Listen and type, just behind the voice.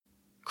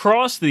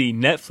Cross the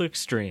Netflix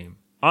stream.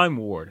 I'm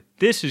Ward.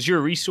 This is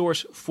your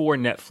resource for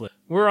Netflix.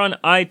 We're on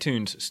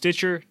iTunes,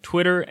 Stitcher,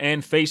 Twitter,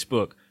 and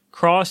Facebook.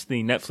 Cross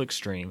the Netflix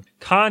stream.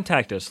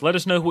 Contact us. Let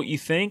us know what you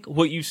think,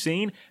 what you've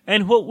seen,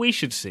 and what we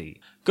should see.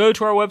 Go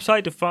to our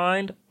website to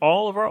find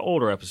all of our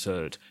older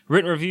episodes,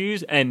 written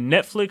reviews, and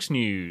Netflix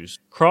news.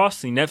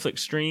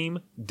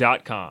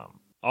 CrossTheNetflixStream.com.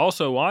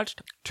 Also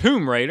watched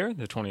Tomb Raider,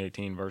 the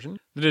 2018 version,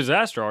 The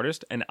Disaster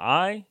Artist, and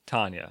I,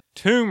 Tanya.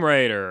 Tomb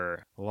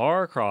Raider.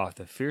 Lara Croft,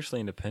 the fiercely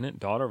independent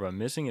daughter of a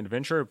missing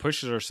adventurer,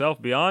 pushes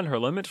herself beyond her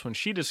limits when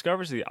she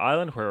discovers the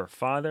island where her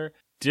father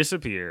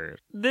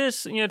disappeared.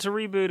 This, it's a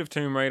reboot of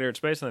Tomb Raider.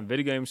 It's based on the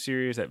video game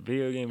series, that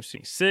video game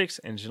series 6,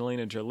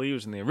 Angelina Jolie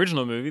was in the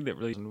original movie that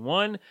released in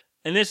 1.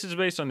 And this is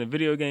based on the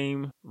video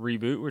game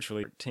reboot, which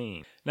released in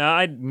 13. Now,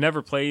 I'd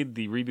never played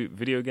the reboot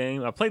video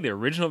game. I played the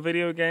original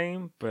video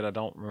game, but I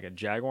don't remember a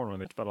Jaguar one.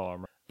 That's about all I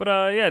remember.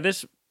 But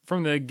this,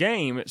 from the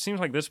game, it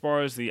seems like this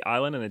borrows the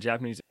island and the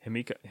Japanese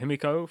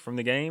Himiko from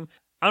the game.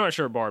 I'm not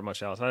sure it borrowed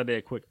much else. I did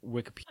a quick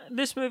Wikipedia.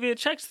 This movie, it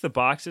checks the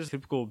boxes,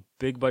 typical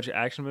big budget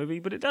action movie,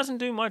 but it doesn't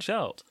do much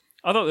else.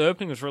 I thought the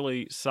opening was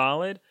really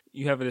solid.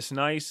 You have this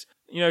nice,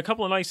 a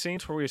couple of nice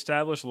scenes where we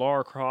establish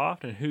Lara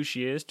Croft and who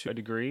she is to a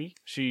degree.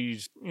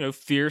 She's,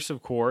 fierce,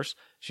 of course.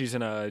 She's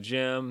in a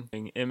gym,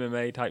 doing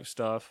MMA type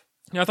stuff.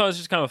 I thought it was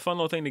just kind of a fun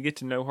little thing to get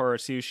to know her,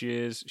 see who she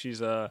is.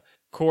 She's a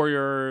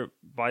courier,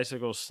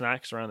 bicycle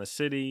snacks around the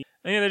city.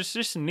 And there's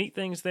just some neat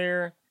things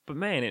there. But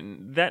man,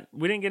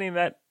 we didn't get any of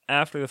that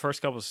after the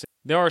first couple of scenes.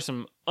 There are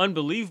some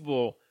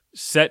unbelievable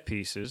set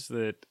pieces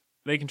that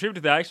they contribute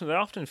to the action. They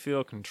often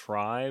feel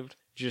contrived.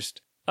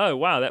 Just, oh,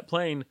 wow, that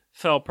plane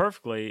fell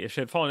perfectly. If she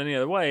had fallen any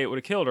other way, it would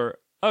have killed her.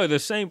 Oh, the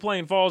same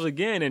plane falls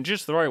again in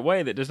just the right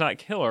way that does not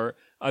kill her.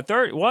 A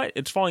third, what?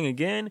 It's falling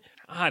again?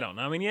 I don't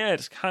know.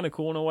 It's kind of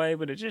cool in a way,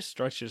 but it just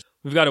stretches.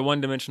 We've got a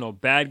one-dimensional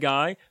bad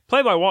guy,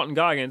 played by Walton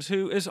Goggins,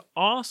 who is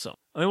awesome.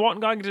 Walton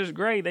Goggins is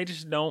great. They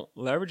just don't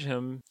leverage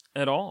him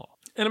at all.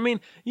 And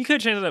you could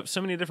change it up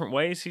so many different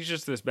ways. He's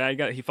just this bad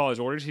guy. He follows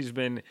orders. He's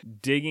been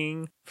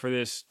digging for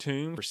this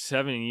tomb for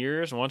 7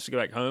 years and wants to go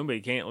back home, but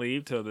he can't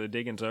leave till the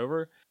digging's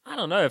over. I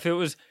don't know. If he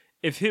was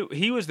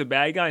the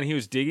bad guy and he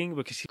was digging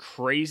because he's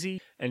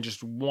crazy and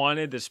just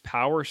wanted this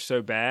power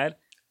so bad,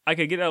 I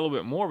could get that a little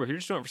bit more. But if you're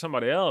just doing it for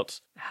somebody else,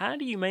 how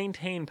do you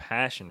maintain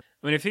passion?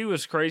 If he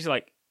was crazy,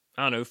 like,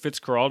 I don't know,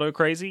 Fitzcarraldo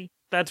crazy,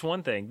 that's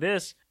one thing.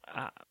 This,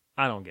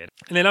 I don't get it.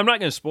 And then I'm not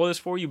going to spoil this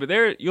for you,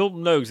 but you'll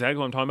know exactly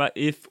what I'm talking about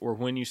if or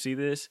when you see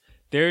this.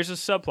 There's a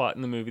subplot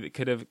in the movie that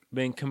could have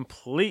been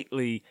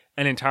completely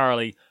and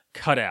entirely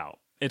cut out.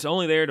 It's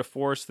only there to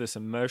force this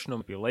emotional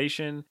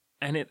manipulation,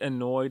 and it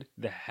annoyed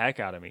the heck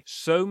out of me.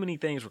 So many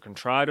things were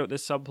contrived with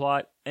this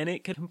subplot, and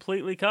it could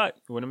completely cut.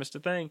 You wouldn't have missed a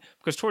thing.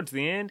 Because towards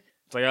the end,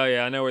 it's like, oh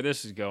yeah, I know where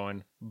this is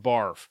going.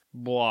 Barf.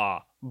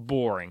 Blah.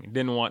 Boring.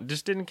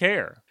 Didn't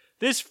care.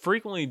 This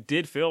frequently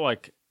did feel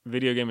like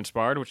video game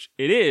inspired, which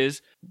it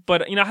is,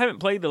 but I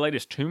haven't played the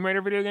latest Tomb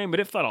Raider video game, but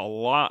it felt a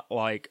lot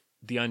like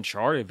the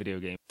Uncharted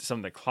video game. Some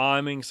of the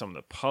climbing, some of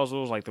the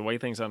puzzles, like the way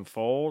things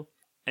unfold,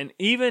 and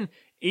even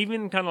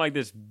kind of like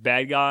this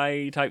bad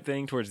guy type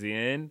thing towards the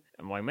end.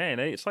 I'm like, man,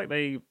 it's like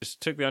they just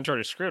took the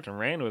Uncharted script and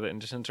ran with it and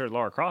just inserted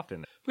Lara Croft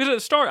in it. Because at the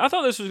start, I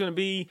thought this was going to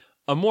be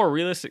a more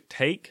realistic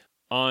take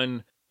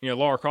on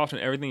Lara Croft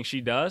and everything she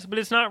does, but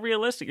it's not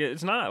realistic.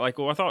 It's not like,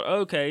 I thought,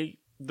 okay,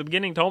 the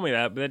beginning told me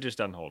that, but that just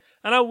doesn't hold.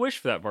 And I wish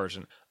for that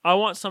version. I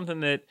want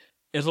something that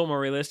is a little more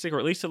realistic, or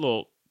at least a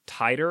little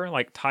tighter,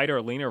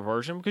 leaner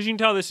version, because you can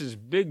tell this is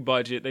big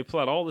budget. They pull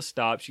out all the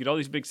stops. You get all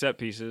these big set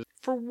pieces.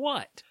 For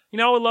what?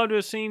 I would love to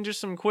have seen just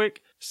some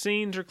quick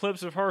scenes or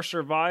clips of her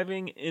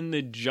surviving in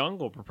the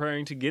jungle,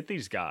 preparing to get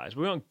these guys.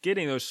 We don't get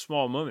any of those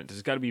small moments.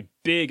 It's got to be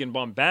big and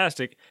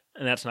bombastic,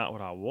 and that's not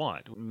what I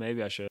want.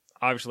 Maybe I should.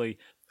 Obviously,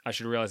 I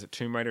should realize that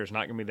Tomb Raider is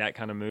not going to be that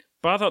kind of movie.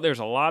 But I thought there's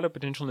a lot of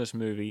potential in this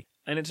movie,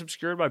 and it's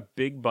obscured by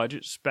big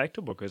budget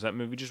spectacle, because that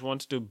movie just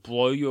wants to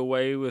blow you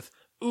away with,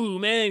 ooh,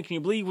 man, can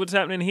you believe what's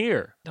happening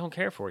here? Don't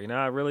care for it.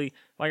 I really,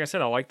 like I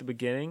said, I like the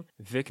beginning.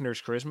 Vikander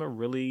charisma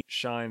really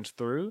shines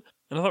through,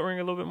 and I thought we were going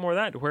to get a little bit more of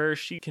that, where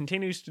she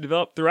continues to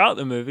develop throughout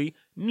the movie.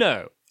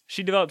 No,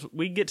 she develops,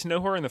 we get to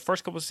know her in the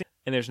first couple of scenes,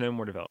 and there's no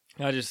more development.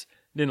 I just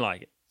didn't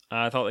like it.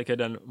 I thought they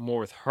could have done more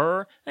with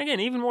her. And again,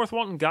 even more with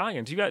Walton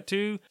Goggins. You got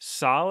two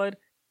solid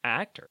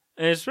actors.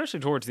 And especially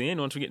towards the end,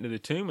 once we get into the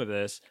tomb of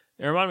this,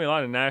 it reminded me a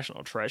lot of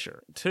National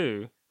Treasure,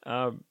 too.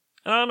 And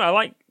I don't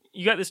know,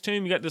 you got this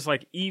tomb, you got this,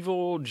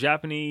 evil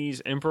Japanese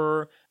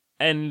emperor,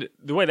 and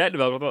the way that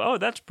developed, I thought, oh,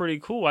 that's pretty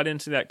cool. I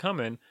didn't see that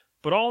coming.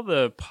 But all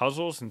the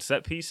puzzles and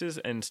set pieces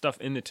and stuff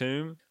in the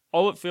tomb,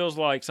 all it feels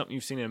like something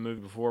you've seen in a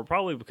movie before,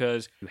 probably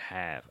because you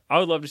have. I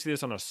would love to see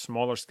this on a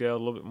smaller scale, a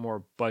little bit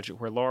more budget,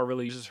 where Lara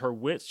really uses her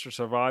wits to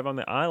survive on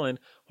the island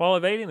while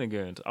evading the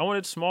goons. I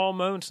wanted small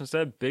moments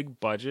instead of big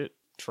budget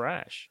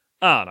trash.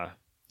 I don't know.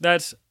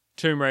 That's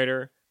Tomb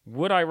Raider.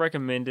 Would I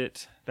recommend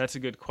it? That's a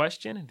good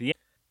question.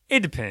 It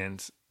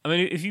depends.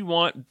 If you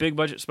want big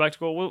budget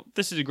spectacle, well,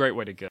 this is a great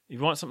way to go. If you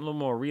want something a little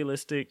more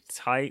realistic,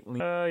 tight,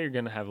 you're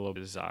going to have a little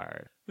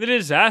desire. The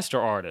Disaster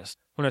Artist.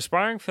 When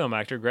aspiring film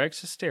actor Greg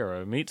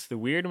Sestero meets the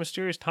weird and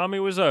mysterious Tommy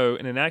Wiseau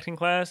in an acting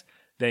class,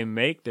 they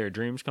make their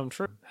dreams come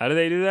true. How do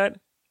they do that?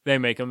 They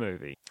make a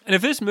movie. And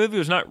if this movie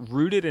was not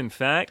rooted in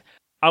fact,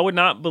 I would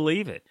not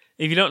believe it.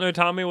 If you don't know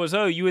Tommy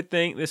Wiseau, you would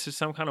think this is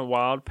some kind of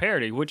wild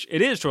parody, which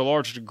it is to a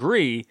large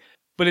degree,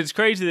 but it's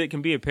crazy that it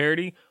can be a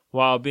parody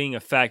while being a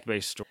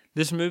fact-based story.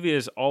 This movie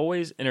is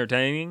always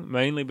entertaining,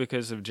 mainly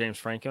because of James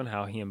Franco and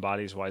how he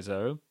embodies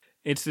Wiseau.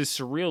 It's this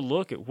surreal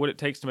look at what it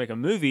takes to make a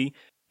movie,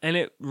 and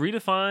it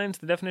redefines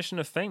the definition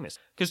of famous.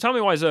 Because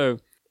Tommy Wiseau,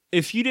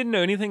 if you didn't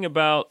know anything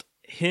about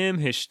him,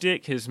 his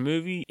shtick, his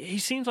movie, he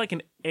seems like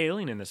an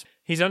alien in this.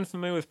 He's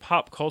unfamiliar with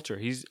pop culture.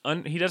 He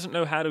doesn't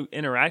know how to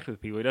interact with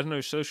people. He doesn't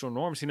know social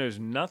norms. He knows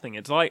nothing.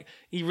 It's like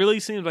he really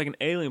seems like an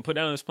alien put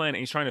down on this planet,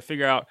 and he's trying to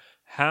figure out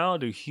how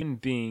do human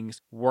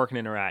beings work and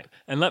interact.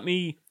 And let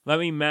me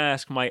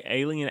mask my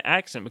alien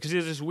accent, because he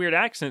has this weird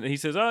accent that he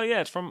says, "Oh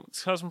yeah, it's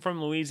because I'm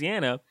from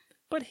Louisiana,"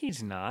 but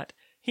he's not.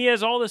 He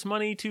has all this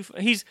money to.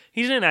 He's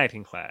in an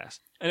acting class,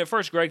 and at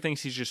first Greg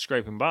thinks he's just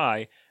scraping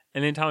by.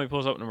 And then Tommy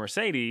pulls up in a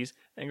Mercedes,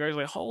 and Greg's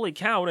like, "Holy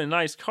cow, what a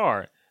nice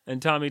car."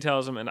 And Tommy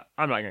tells him, and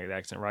I'm not going to get the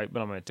accent right, but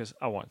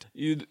I want to.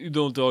 You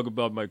don't talk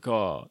about my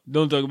car.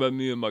 Don't talk about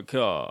me and my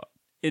car.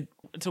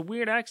 It's a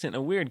weird accent,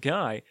 a weird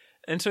guy.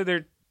 And so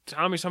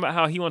Tommy's talking about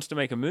how he wants to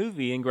make a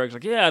movie, and Greg's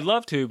like, "Yeah, I'd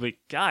love to, but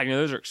God,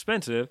 those are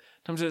expensive."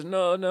 Tommy says,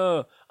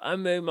 No, I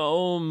made my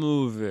own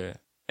movie.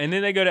 And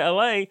then they go to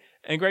L.A.,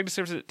 and Greg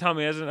discovers that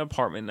Tommy has an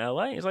apartment in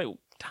L.A. He's like,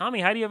 "Tommy,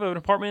 how do you have an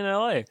apartment in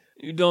L.A.?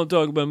 You don't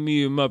talk about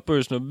me and my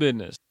personal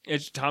business."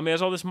 Tommy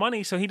has all this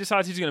money, so he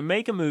decides he's going to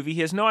make a movie.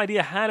 He has no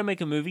idea how to make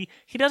a movie.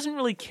 He doesn't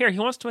really care. He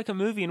wants to make a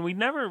movie, and we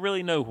never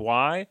really know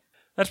why.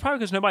 That's probably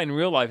because nobody in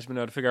real life has been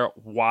able to figure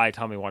out why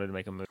Tommy wanted to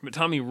make a movie. But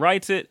Tommy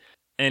writes it,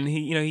 and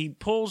he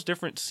pulls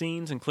different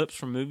scenes and clips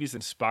from movies that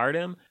inspired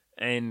him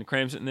and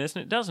crams it in this,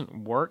 and it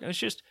doesn't work. It's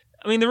just,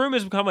 The Room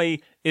has become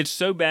it's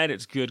so bad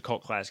it's good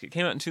cult classic. It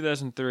came out in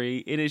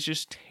 2003. It is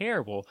just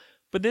terrible.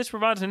 But this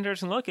provides an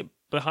interesting look at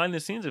behind the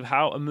scenes of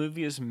how a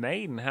movie is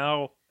made and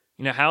how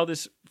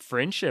this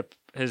friendship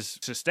has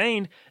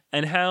sustained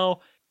and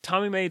how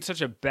Tommy made such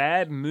a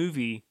bad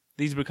movie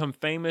that he's become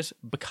famous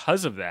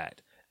because of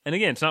that. And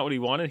again, it's not what he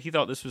wanted. He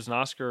thought this was an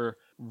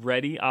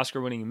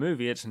Oscar-winning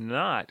movie. It's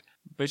not,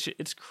 but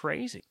it's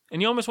crazy.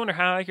 And you almost wonder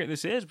how accurate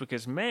this is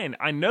because, man,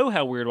 I know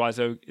how weird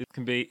Wiseau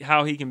can be,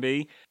 how he can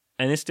be.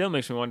 And it still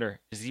makes me wonder,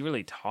 does he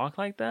really talk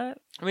like that?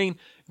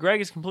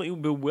 Greg is completely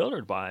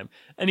bewildered by him.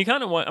 And you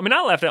kind of want,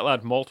 I laughed out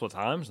loud multiple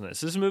times in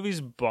this. This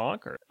movie's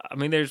bonkers.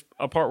 There's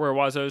a part where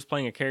Wiseau is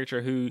playing a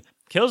character who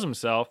kills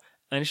himself,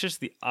 and it's just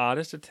the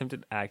oddest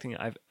attempted acting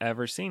I've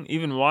ever seen.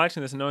 Even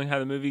watching this and knowing how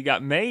the movie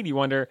got made, you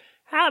wonder,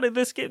 how did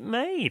this get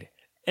made?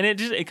 And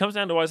it comes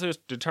down to Wiseau's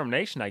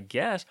determination, I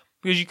guess,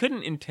 because you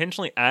couldn't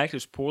intentionally act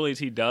as poorly as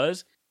he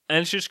does, and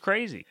it's just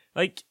crazy.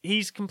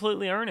 He's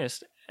completely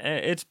earnest.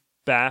 It's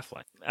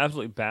baffling.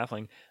 Absolutely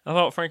baffling. I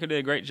thought Franco did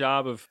a great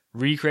job of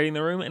recreating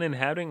The Room and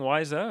inhabiting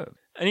Wiseau.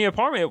 And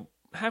part of me,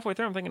 halfway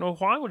through, I'm thinking, well,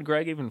 why would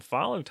Greg even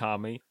follow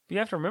Tommy? But you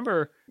have to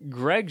remember,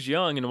 Greg's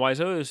young, and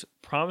Wiseau is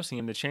promising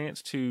him the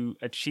chance to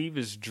achieve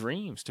his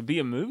dreams, to be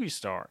a movie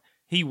star.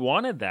 He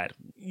wanted that.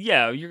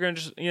 Yeah, you're going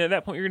to just, at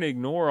that point, you're going to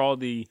ignore all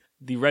the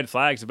red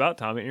flags about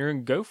Tommy, and you're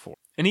going to go for it.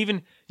 And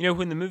even,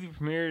 when the movie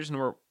premieres, and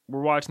we're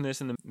watching this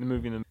in the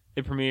movie, and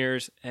it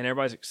premieres, and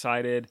everybody's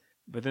excited,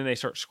 but then they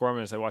start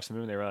squirming as they watch the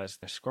movie, and they realize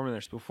they're squirming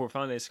there before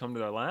finally they just come to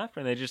their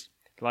laughter, and they just,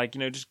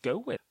 just go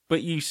with it.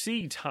 But you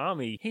see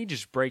Tommy, he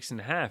just breaks in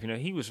half.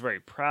 He was very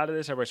proud of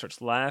this. Everybody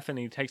starts laughing,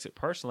 and he takes it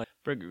personally.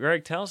 But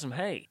Greg tells him,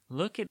 hey,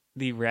 look at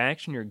the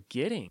reaction you're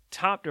getting.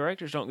 Top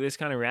directors don't get this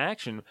kind of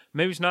reaction.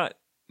 Maybe it's not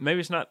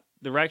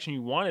the reaction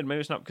you wanted.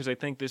 Maybe it's not because they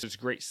think this is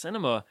great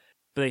cinema,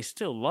 but they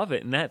still love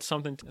it, and that's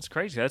something that's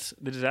crazy. That's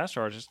The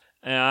Disaster Artist.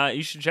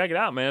 You should check it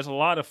out, man. It's a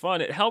lot of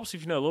fun. It helps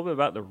if you know a little bit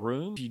about The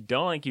Room. If you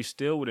don't, you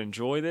still would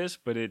enjoy this,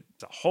 but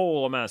it's a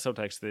whole amount of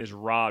subtext that is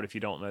robbed if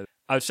you don't know.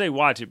 I would say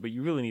watch it, but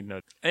you really need to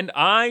know. And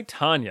I,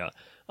 Tonya,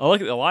 a look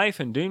at the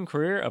life and doomed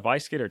career of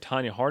ice skater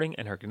Tonya Harding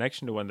and her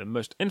connection to one of the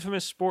most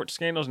infamous sports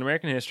scandals in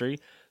American history,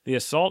 the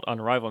assault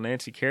on rival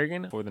Nancy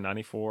Kerrigan for the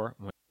 94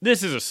 win.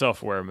 This is a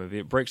self-aware movie.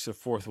 It breaks the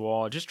fourth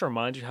wall just to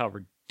remind you how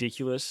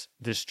ridiculous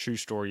this true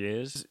story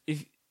is.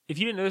 If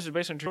you didn't know this was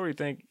based on true story, you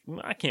think,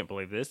 I can't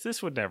believe this.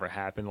 This would never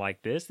happen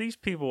like this. These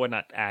people would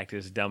not act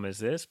as dumb as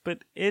this,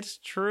 but it's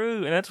true.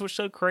 And that's what's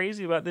so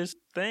crazy about this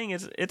thing.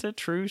 It's a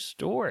true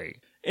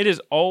story. It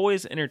is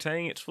always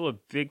entertaining. It's full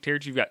of big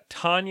characters. You've got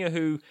Tonya,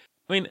 who,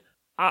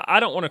 I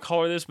don't want to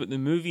call her this, but the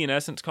movie in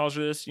essence calls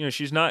her this.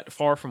 She's not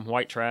far from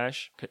white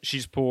trash.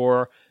 She's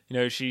poor.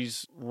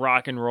 She's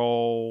rock and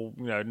roll,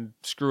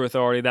 screw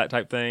authority, that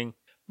type thing.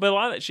 But a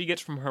lot of that she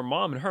gets from her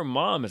mom, and her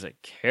mom is a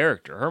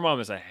character. Her mom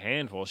is a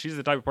handful. She's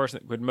the type of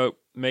person that would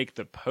make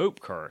the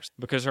Pope curse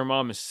because her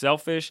mom is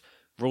selfish.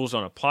 Rules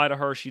don't apply to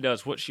her. She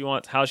does what she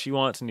wants, how she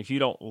wants, and if you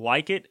don't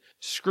like it,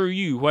 screw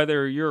you,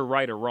 whether you're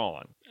right or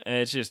wrong.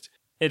 And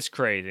it's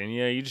crazy.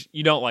 And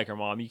you don't like her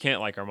mom. You can't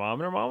like her mom.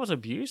 And her mom was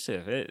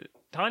abusive.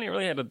 Tanya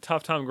really had a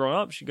tough time growing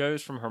up. She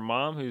goes from her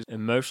mom, who's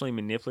emotionally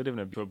manipulative,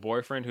 and to a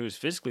boyfriend who is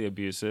physically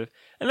abusive.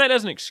 And that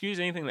doesn't excuse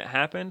anything that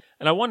happened.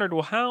 And I wondered,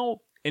 well,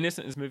 how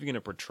innocent is this movie going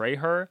to portray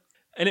her?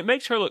 And it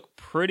makes her look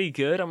pretty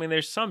good. I mean,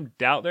 there's some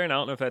doubt there, and I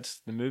don't know if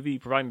that's the movie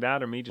providing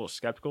doubt or me just a little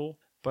skeptical.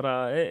 But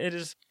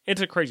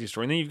it's a crazy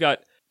story. And then you've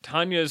got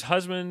Tanya's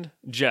husband,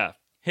 Jeff.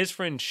 His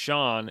friend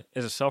Sean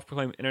is a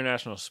self-proclaimed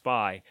international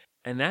spy.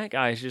 And that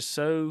guy is just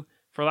so,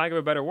 for lack of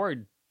a better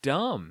word,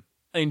 dumb.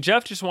 I mean,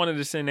 Jeff just wanted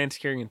to send Nancy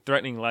Kerrigan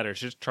threatening letters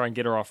just to try and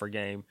get her off her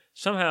game.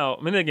 Somehow,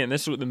 I mean, again,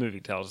 this is what the movie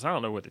tells us. I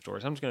don't know what the story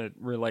is. I'm just going to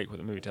relate what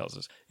the movie tells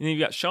us. And then you've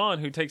got Sean,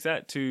 who takes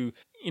that to,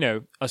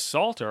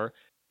 assault her.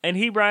 And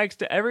he brags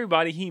to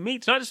everybody he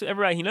meets, not just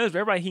everybody he knows, but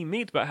everybody he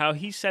meets about how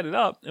he set it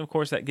up. And, of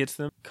course, that gets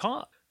them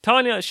caught.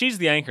 Tanya, she's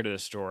the anchor to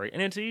this story,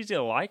 and it's easy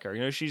to like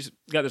her. She's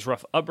got this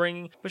rough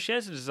upbringing, but she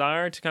has a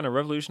desire to kind of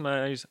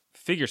revolutionize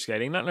figure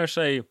skating, not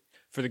necessarily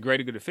for the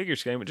greater good of figure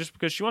skating, but just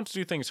because she wants to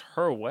do things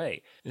her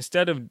way.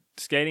 Instead of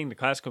skating to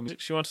classical music,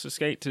 she wants to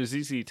skate to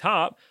ZZ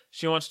Top.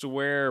 She wants to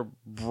wear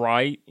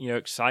bright,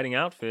 exciting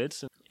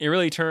outfits. And it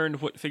really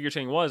turned what figure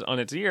skating was on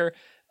its ear,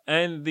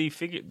 and the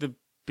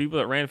people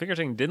that ran figure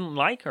skating didn't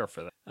like her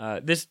for that.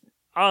 I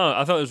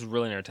thought this was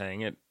really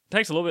entertaining. It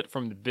takes a little bit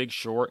from The Big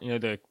Short,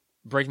 the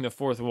breaking the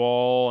fourth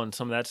wall and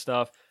some of that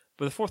stuff.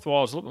 But the fourth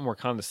wall is a little bit more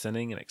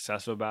condescending and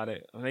excessive about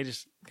it. And they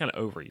just kind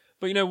of overeat.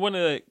 But one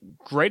of the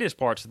greatest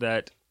parts of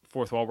that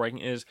fourth wall breaking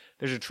is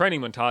there's a training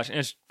montage, and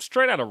it's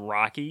straight out of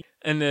Rocky.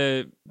 And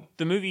the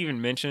movie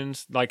even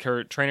mentions, like,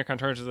 her trainer kind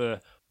of turns to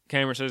the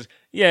camera and says,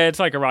 yeah, it's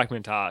like a Rocky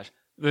montage.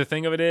 The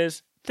thing of it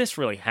is, this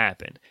really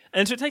happened.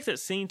 And so it takes that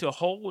scene to a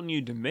whole new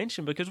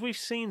dimension, because we've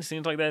seen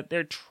scenes like that.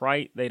 They're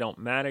trite. They don't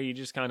matter. You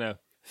just kind of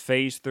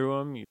phase through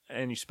them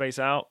and you space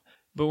out.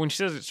 But when she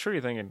says it's true,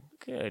 you're thinking,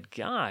 good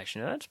gosh,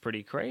 that's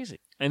pretty crazy.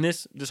 And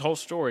this whole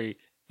story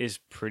is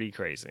pretty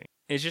crazy.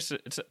 It's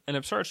an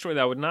absurd story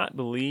that I would not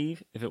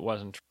believe if it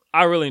wasn't true.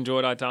 I really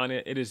enjoyed I,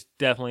 Tonya. It is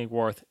definitely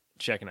worth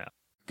checking out.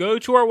 Go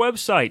to our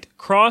website,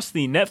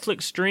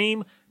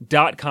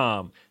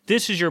 crossthenetflixstream.com.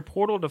 This is your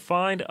portal to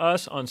find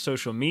us on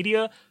social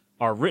media,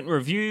 our written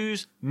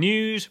reviews,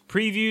 news,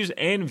 previews,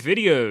 and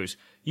videos.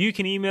 You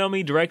can email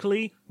me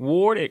directly,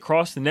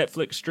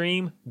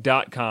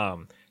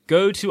 ward@crossthenetflixstream.com.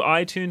 Go to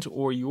iTunes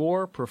or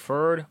your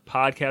preferred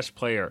podcast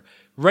player.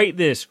 Rate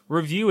this,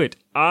 review it.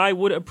 I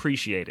would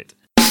appreciate it.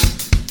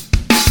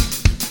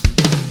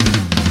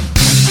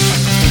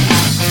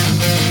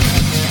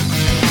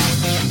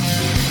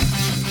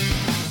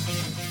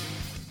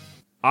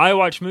 I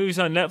watch movies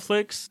on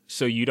Netflix,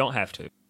 so you don't have to.